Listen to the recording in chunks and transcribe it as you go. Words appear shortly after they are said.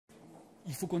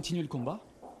il faut continuer le combat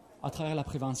à travers la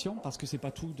prévention, parce que c'est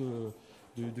pas tout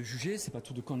de juger, c'est pas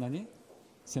tout de condamner.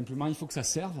 Simplement, il faut que ça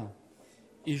serve.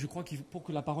 Et je crois que pour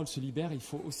que la parole se libère, il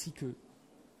faut aussi que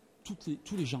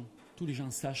tous les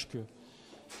gens sachent que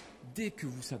dès que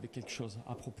vous savez quelque chose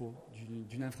à propos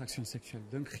d'une infraction sexuelle,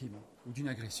 d'un crime ou d'une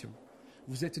agression,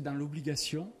 vous êtes dans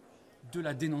l'obligation de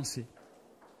la dénoncer.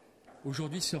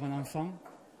 Aujourd'hui, sur un enfant,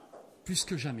 plus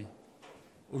que jamais.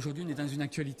 Aujourd'hui, on est dans une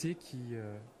actualité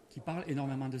qui parle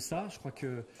énormément de ça. Je crois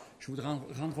que je voudrais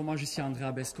rendre hommage ici à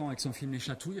Andrea Bescon avec son film Les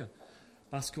Chatouilles,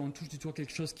 parce qu'on touche du doigt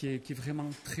quelque chose qui est vraiment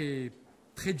très,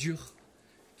 très dur,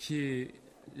 qui est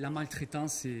la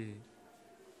maltraitance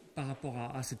par rapport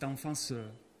à cette enfance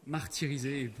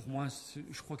martyrisée. Et pour moi,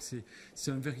 je crois que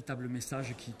c'est un véritable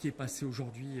message qui est passé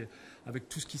aujourd'hui, avec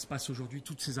tout ce qui se passe aujourd'hui,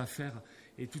 toutes ces affaires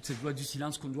et toutes ces lois du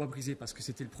silence qu'on doit briser, parce que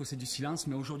c'était le procès du silence,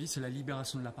 mais aujourd'hui c'est la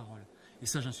libération de la parole. Et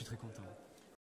ça, j'en suis très content.